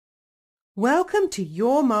Welcome to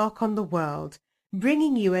Your Mark on the World,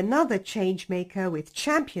 bringing you another changemaker with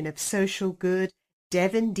champion of social good,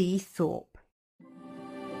 Devin D. Thorpe.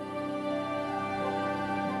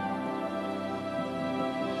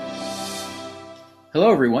 Hello,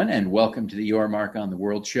 everyone, and welcome to the Your Mark on the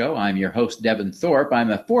World show. I'm your host, Devin Thorpe.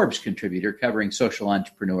 I'm a Forbes contributor covering social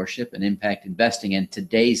entrepreneurship and impact investing, and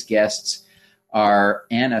today's guests are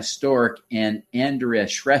Anna Stork and Andrea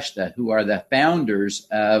Shrestha, who are the founders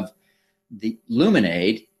of the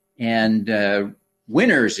Luminade and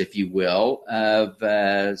winners, if you will,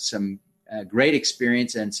 of some great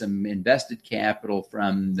experience and some invested capital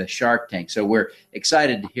from the Shark Tank. So we're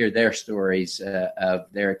excited to hear their stories of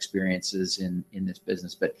their experiences in this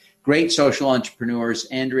business. But great social entrepreneurs.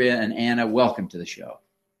 Andrea and Anna, welcome to the show.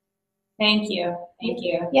 Thank you. Thank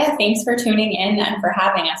you. Yeah, thanks for tuning in and for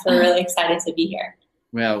having us. We're really excited to be here.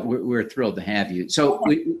 Well, we're thrilled to have you. So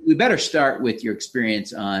we better start with your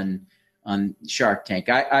experience on Shark Tank.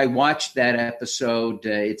 I watched that episode.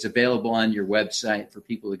 It's available on your website for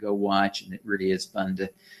people to go watch, and it really is fun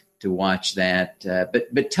to watch that.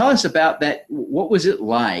 But tell us about that. What was it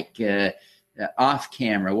like off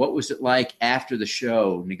camera? What was it like after the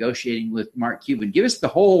show, negotiating with Mark Cuban? Give us the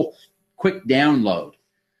whole quick download.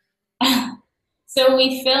 So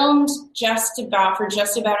we filmed just about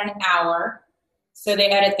an hour. So they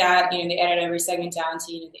edit that, they edit every segment down to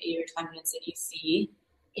the 8 or 10 minutes that you see.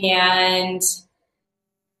 And,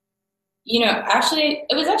 actually,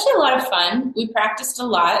 it was actually a lot of fun. We practiced a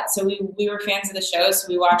lot. So we were fans of the show. So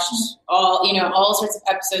we watched all sorts of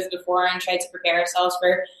episodes before and tried to prepare ourselves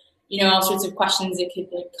for, all sorts of questions that could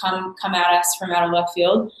come at us from out of left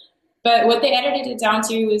field. But what they edited it down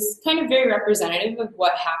to was kind of very representative of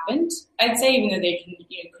what happened, I'd say, even though they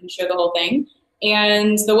couldn't show the whole thing.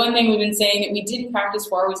 And the one thing we've been saying that we didn't practice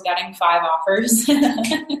for was getting 5 offers.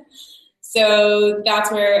 So that's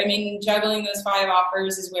where, juggling those 5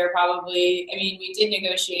 offers is where probably, we did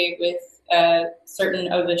negotiate with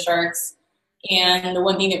certain of the sharks. And the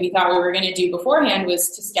one thing that we thought we were going to do beforehand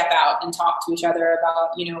was to step out and talk to each other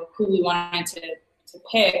about, who we wanted to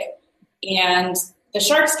pick. And the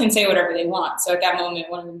sharks can say whatever they want. So at that moment,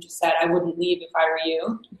 one of them just said, "I wouldn't leave if I were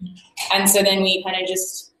you." And so then we kind of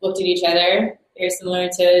just looked at each other, very similar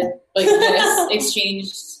to like this,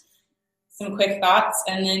 exchanged some quick thoughts,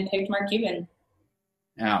 and then picked Mark Cuban.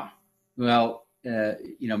 Now, well,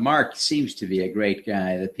 Mark seems to be a great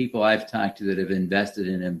guy. The people I've talked to that have invested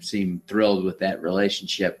in him seem thrilled with that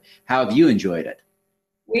relationship. How have you enjoyed it?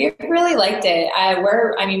 We really liked it.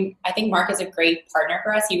 I think Mark is a great partner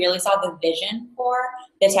for us. He really saw the vision for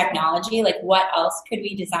the technology. Like, what else could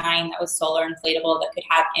we design that was solar inflatable that could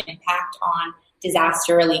have impact on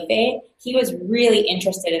disaster relief aid? He was really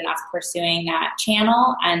interested in us pursuing that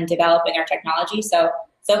channel and developing our technology. So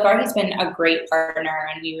far he's been a great partner,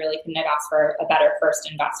 and we really couldn't have asked for a better first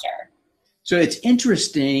investor. So it's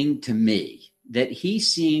interesting to me that he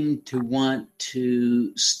seemed to want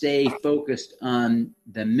to stay focused on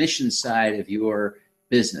the mission side of your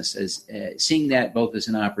business, as seeing that both as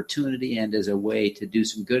an opportunity and as a way to do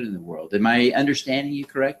some good in the world. Am I understanding you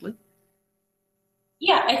correctly?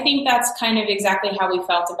 Yeah, I think that's kind of exactly how we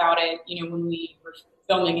felt about it, when we were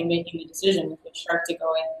filming and making the decision with which shark to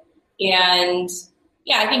go in. And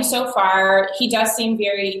yeah, I think so far he does seem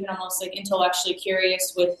very, even almost like intellectually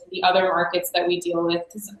curious with the other markets that we deal with.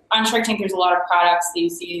 Because on Shark Tank, there's a lot of products that you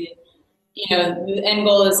see that, the end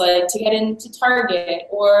goal is like to get into Target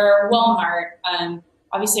or Walmart.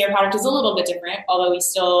 Obviously, our product is a little bit different, although we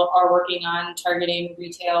still are working on targeting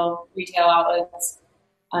retail outlets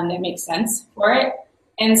that make sense for it.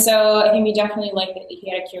 And so I think we definitely like that he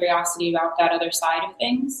had a curiosity about that other side of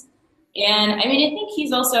things. And I think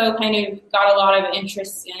he's also kind of got a lot of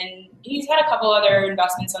interest in, he's had a couple other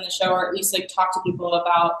investments on the show, or at least like talk to people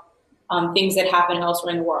about things that happen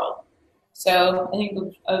elsewhere in the world. So I think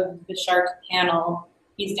of the Shark panel,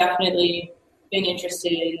 he's definitely been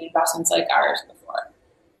interested in investments like ours before.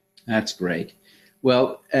 That's great.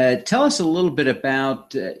 Well, tell us a little bit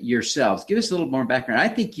about yourselves. Give us a little more background. I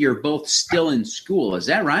think you're both still in school. Is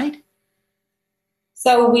that right?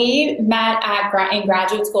 So we met in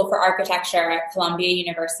graduate school for architecture at Columbia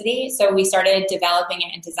University. So we started developing it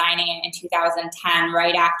and designing it in 2010,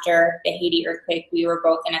 right after the Haiti earthquake. We were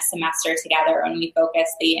both in a semester together, and we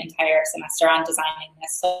focused the entire semester on designing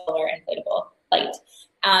this solar inflatable light.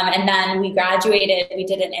 And then we graduated, we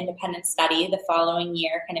did an independent study the following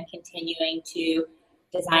year, kind of continuing to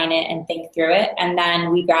design it and think through it. And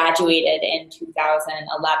then we graduated in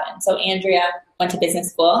 2011. So Andrea went to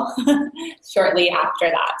business school shortly after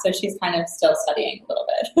that. So she's kind of still studying a little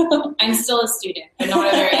bit. I'm still a student, but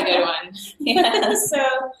not a very good one. Yeah, so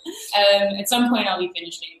at some point I'll be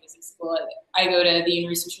finishing business school. school. I go to the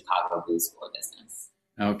University of Chicago Booth School of Business.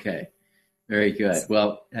 Okay, very good.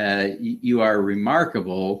 Well, you are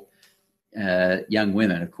remarkable young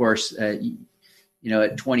women. Of course, at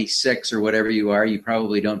 26 or whatever you are, you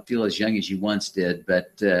probably don't feel as young as you once did.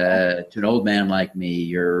 But to an old man like me,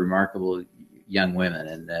 you're remarkable young women,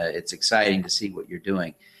 and it's exciting to see what you're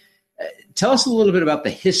doing. Tell us a little bit about the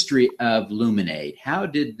history of Luminade. How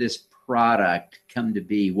did this product come to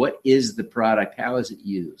be? What is the product? How is it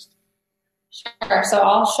used? Sure. So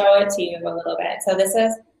I'll show it to you a little bit. So this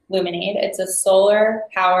is Luminade. It's a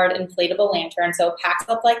solar-powered inflatable lantern. So it packs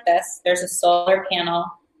up like this. There's a solar panel,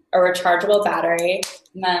 a rechargeable battery,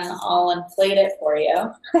 and then I'll inflate it for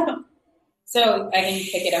you. So I can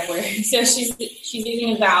pick it up where. So she's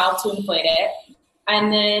using a valve to inflate it,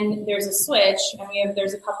 and then there's a switch, and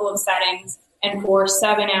there's a couple of settings, and for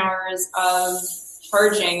 7 hours of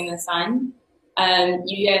charging in the sun,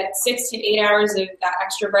 you get 6 to 8 hours of that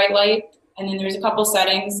extra bright light, and then there's a couple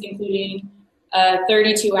settings, including a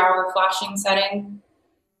 32-hour flashing setting,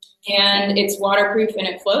 and it's waterproof and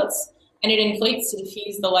it floats, and it inflates to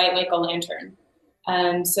diffuse the light like a lantern.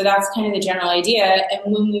 So that's kind of the general idea.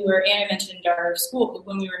 And Anna mentioned our school,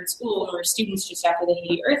 when we were in school, when we were students just after the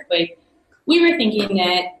Haiti earthquake, we were thinking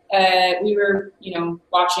that we were,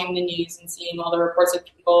 watching the news and seeing all the reports of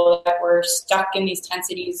people that were stuck in these tent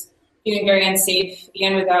cities, feeling very unsafe,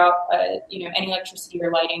 again, without, any electricity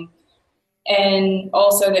or lighting. And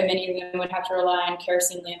also that many of them would have to rely on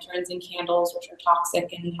kerosene lanterns and candles, which are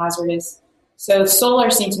toxic and hazardous. So solar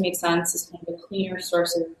seemed to make sense as kind of a cleaner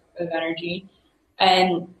source of energy,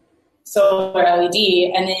 and solar LED.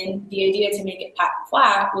 And then the idea to make it pack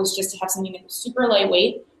flat was just to have something that was super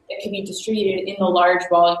lightweight that could be distributed in the large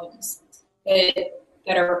volumes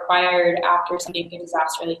that are required after something like a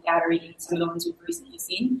disaster like that, or even some of the ones we've recently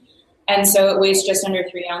seen. And so it weighs just under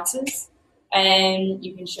 3 ounces. And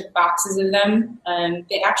you can ship boxes of them.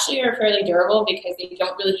 They actually are fairly durable because they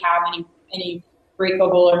don't really have any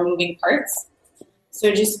breakable or moving parts.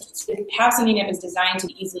 So just to have something that was designed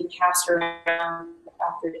to easily pass around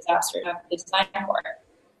after a disaster, have the design for it.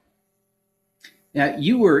 Now,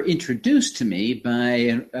 you were introduced to me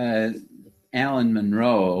by Alan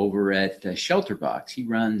Monroe over at Shelterbox. He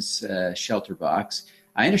runs Shelterbox.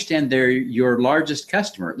 I understand they're your largest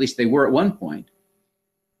customer, at least they were at one point.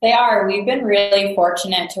 They are. We've been really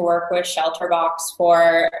fortunate to work with Shelterbox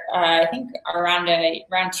for, I think, around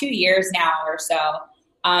 2 years now or so.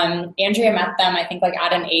 Andrea met them, I think,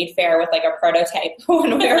 at an aid fair with a prototype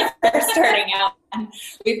when we were first starting out. And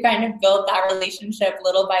we've kind of built that relationship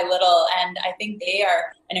little by little. And I think they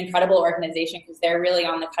are an incredible organization because they're really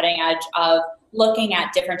on the cutting edge of looking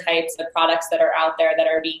at different types of products that are out there that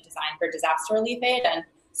are being designed for disaster relief aid. And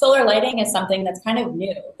solar lighting is something that's kind of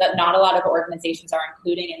new that not a lot of organizations are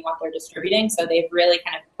including in what they're distributing. So they've really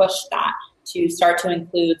kind of pushed that to start to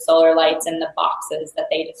include solar lights in the boxes that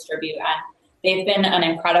they distribute. And they've been an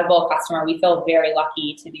incredible customer. We feel very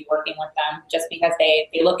lucky to be working with them just because they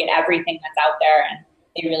look at everything that's out there and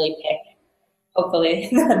they really pick, hopefully,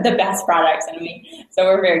 the best products. So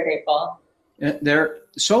we're very grateful. Their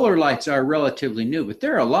solar lights are relatively new, but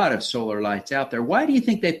there are a lot of solar lights out there. Why do you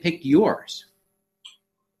think they picked yours?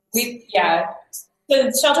 So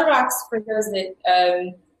Shelterbox, for those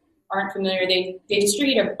that aren't familiar, they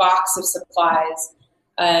distribute a box of supplies,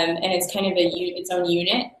 and it's kind of its own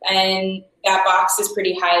unit, and that box is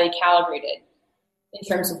pretty highly calibrated in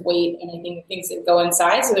terms of weight and I think the things that go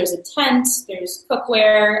inside. So there's a tent, there's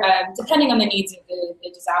cookware, depending on the needs of the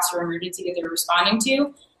disaster or emergency that they're responding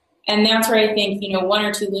to. And that's where I think, 1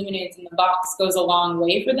 or 2 Luminades in the box goes a long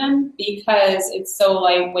way for them because it's so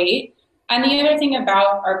lightweight. And the other thing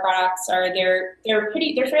about our products are they're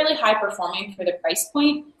fairly high performing for the price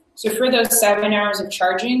point. So for those 7 hours of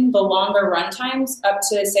charging, the longer run times up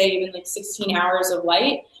to say even 16 hours of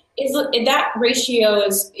light that ratio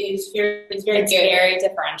is very good. Very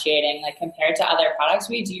differentiating. Compared to other products,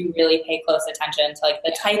 we do really pay close attention to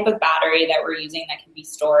the type of battery that we're using that can be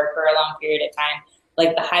stored for a long period of time.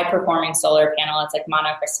 The high performing solar panel, it's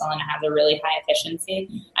monocrystalline, it has a really high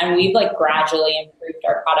efficiency. And we've gradually improved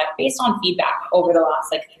our product based on feedback over the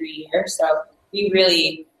last 3 years. So we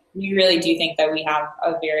really do think that we have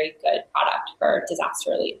a very good product for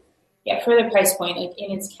disaster relief. Yeah, for the price point, in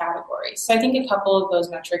its category. So I think a couple of those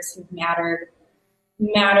metrics have mattered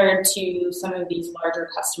to some of these larger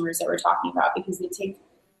customers that we're talking about because they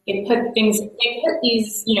put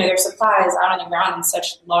these, their supplies out on the ground in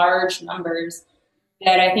such large numbers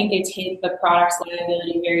that I think they take the product's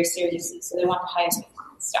liability very seriously. So they want the highest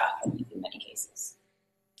performance stuff, I think, in many cases.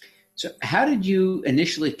 So how did you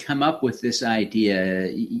initially come up with this idea?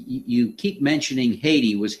 You keep mentioning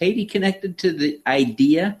Haiti. Was Haiti connected to the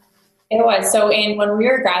idea? It was. So when we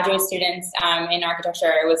were graduate students in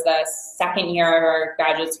architecture, it was the second year of our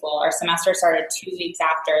graduate school. Our semester started 2 weeks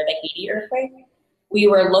after the Haiti earthquake. We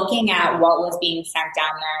were looking at what was being sent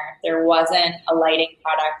down there. There wasn't a lighting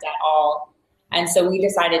product at all. And so we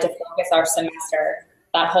decided to focus our semester,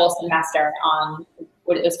 that whole semester, on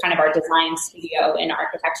what was kind of our design studio in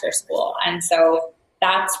architecture school. And so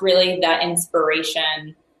that's really the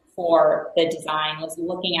inspiration for the design, was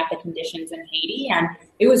looking at the conditions in Haiti. And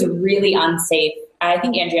it was really unsafe. I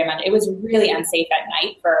think Andrea mentioned it was really unsafe at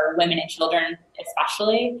night for women and children,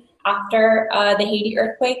 especially after the Haiti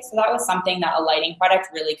earthquake. So that was something that a lighting product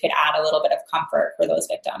really could add a little bit of comfort for those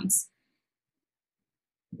victims.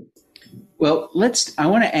 Well, I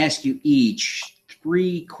want to ask you each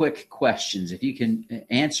 3 quick questions. If you can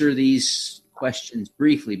answer these questions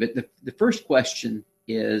briefly. But the first question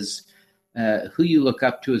is who you look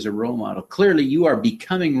up to as a role model. Clearly, you are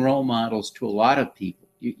becoming role models to a lot of people.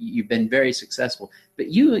 You've been very successful. But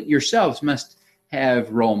you yourselves must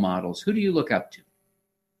have role models. Who do you look up to?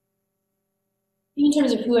 In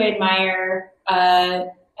terms of who I admire,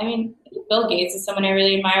 I think Bill Gates is someone I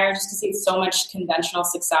really admire, just because he has so much conventional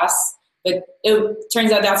success. But it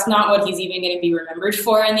turns out that's not what he's even going to be remembered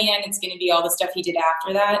for in the end. It's going to be all the stuff he did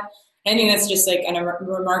after that. I think that's just like a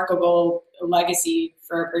remarkable legacy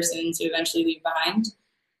for a person to eventually leave behind.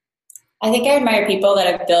 I think I admire people that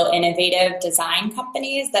have built innovative design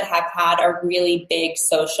companies that have had a really big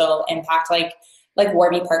social impact, like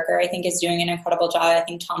Warby Parker, I think, is doing an incredible job. I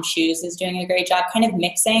think Tom Shoes is doing a great job, kind of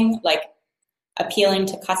mixing, like, appealing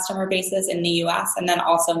to customer bases in the U.S. and then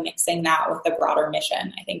also mixing that with the broader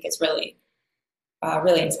mission. I think is really,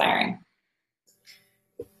 really inspiring.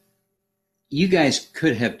 You guys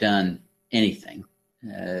could have done anything.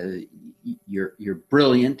 You're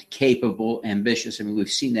brilliant, capable, ambitious. I mean, we've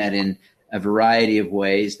seen that in a variety of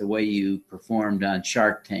ways. The way you performed on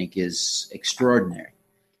Shark Tank is extraordinary.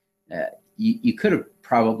 You could have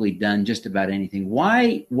probably done just about anything.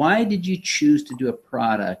 Why did you choose to do a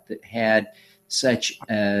product that had such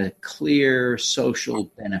a clear social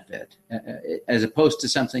benefit, as opposed to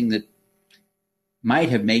something that might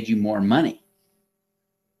have made you more money?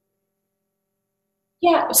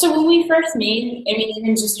 Yeah, so when we first made,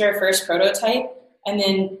 even just our first prototype, and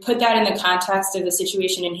then put that in the context of the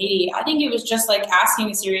situation in Haiti, I think it was just like asking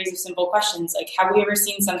a series of simple questions, like, have we ever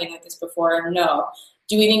seen something like this before? No.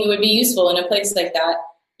 Do we think it would be useful in a place like that?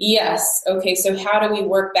 Yes. Okay, so how do we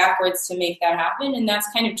work backwards to make that happen? And that's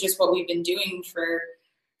kind of just what we've been doing for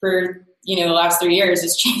the last 3 years,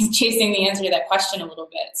 is chasing the answer to that question a little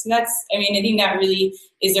bit. So that's, I think that really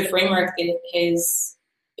is a framework that is,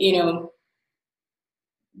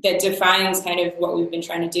 that defines kind of what we've been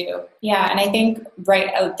trying to do. Yeah, and I think right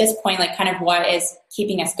at this point, like, kind of what is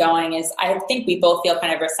keeping us going is, I think we both feel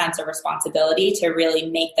kind of a sense of responsibility to really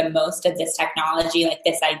make the most of this technology, like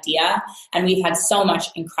this idea. And we've had so much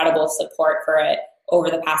incredible support for it over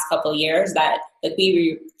the past couple of years that, like,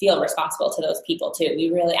 we feel responsible to those people too. We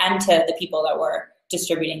really, and to the people that we're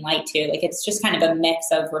distributing light to. Like, it's just kind of a mix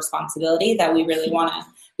of responsibility that we really want to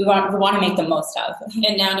make the most of.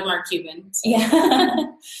 And now to Mark Cuban. So. Yeah.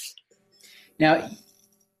 Now,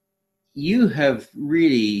 you have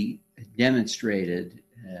really demonstrated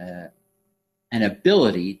an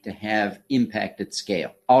ability to have impact at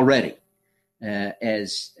scale already.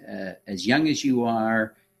 As young as you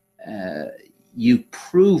are, you've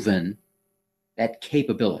proven that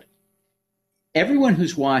capability. Everyone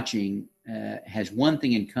who's watching has one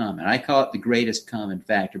thing in common. I call it the greatest common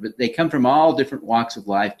factor, but they come from all different walks of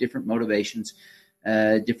life, different motivations,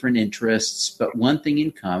 different interests, but one thing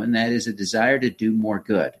in common, that is a desire to do more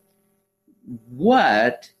good.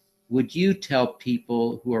 What would you tell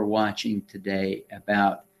people who are watching today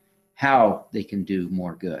about how they can do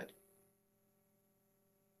more good?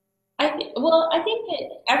 I think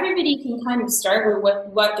that everybody can kind of start with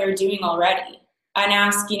what they're doing already and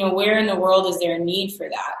ask, where in the world is there a need for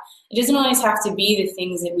that? It doesn't always have to be the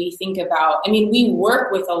things that we think about. We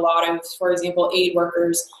work with a lot of, for example, aid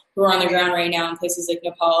workers who are on the ground right now in places like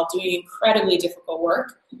Nepal doing incredibly difficult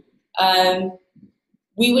work.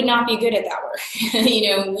 We would not be good at that work.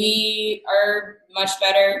 We are much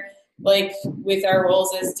better, like, with our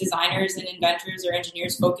roles as designers and inventors or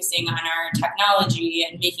engineers, focusing on our technology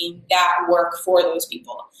and making that work for those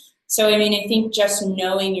people. So, I think just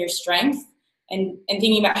knowing your strength and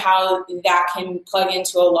thinking about how that can plug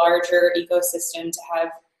into a larger ecosystem to have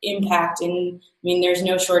impact. And there's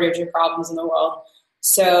no shortage of problems in the world.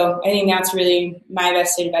 So I think that's really my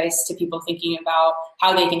best advice to people thinking about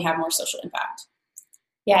how they can have more social impact.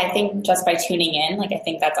 Yeah, I think just by tuning in, like I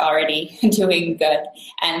think that's already doing good.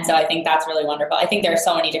 And so I think that's really wonderful. I think there are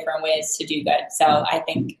so many different ways to do good. So I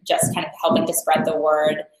think just kind of helping to spread the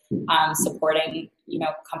word, supporting,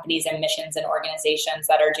 companies and missions and organizations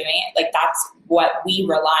that are doing it. Like that's what we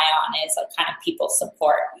rely on is like kind of people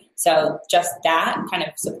support. So just that kind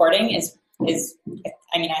of supporting is, I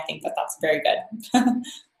think that that's very good.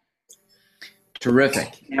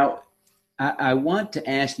 Terrific. Now, I want to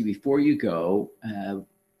ask you before you go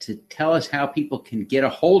to tell us how people can get a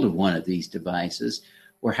hold of one of these devices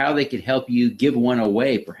or how they could help you give one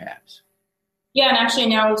away, perhaps. Yeah, and actually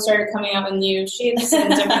now we've started coming out with new shapes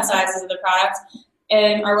and different sizes of the products.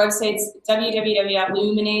 And our website's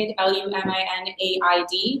www.luminaid,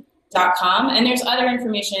 LUMINAID.com. And there's other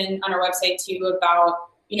information on our website too about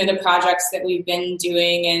the projects that we've been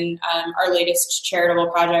doing and our latest charitable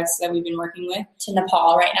projects that we've been working with. To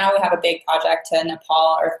Nepal right now, we have a big project to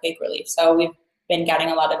Nepal earthquake relief. So we've been getting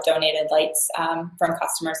a lot of donated lights from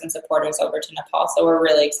customers and supporters over to Nepal. So we're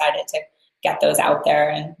really excited to get those out there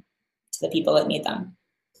and to the people that need them.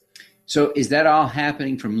 So is that all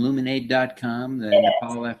happening from luminaid.com, the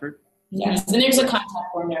Nepal effort? Yes, and there's a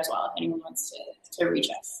contact form there as well if anyone wants to reach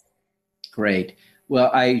us. Great.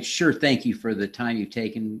 Well, I sure thank you for the time you've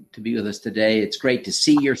taken to be with us today. It's great to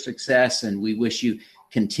see your success, and we wish you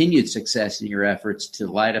continued success in your efforts to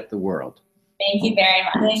light up the world. Thank you very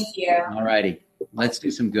much. Thank you. All righty. Let's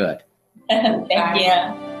do some good. Thank you.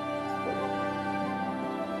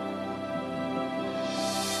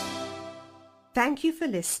 Thank you for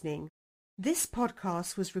listening. This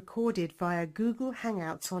podcast was recorded via Google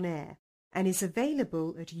Hangouts on Air and is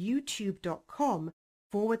available at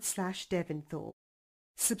youtube.com/Devonthorpe.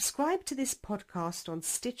 Subscribe to this podcast on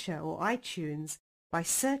Stitcher or iTunes by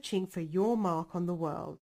searching for Your Mark on the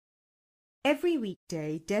World. Every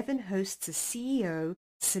weekday, Devon hosts a CEO,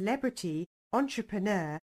 celebrity,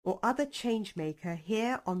 entrepreneur, or other changemaker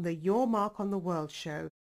here on the Your Mark on the World show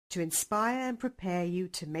to inspire and prepare you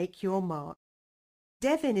to make your mark.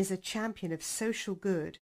 Devon is a champion of social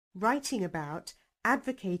good, writing about,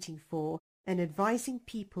 advocating for, and advising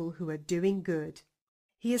people who are doing good.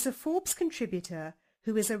 He is a Forbes contributor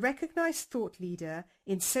who is a recognized thought leader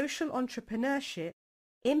in social entrepreneurship,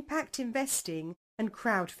 impact investing, and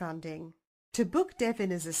crowdfunding. To book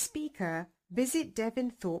Devon as a speaker, visit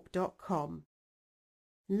devonthorpe.com.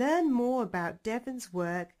 Learn more about Devon's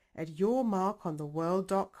work at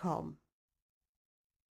yourmarkontheworld.com.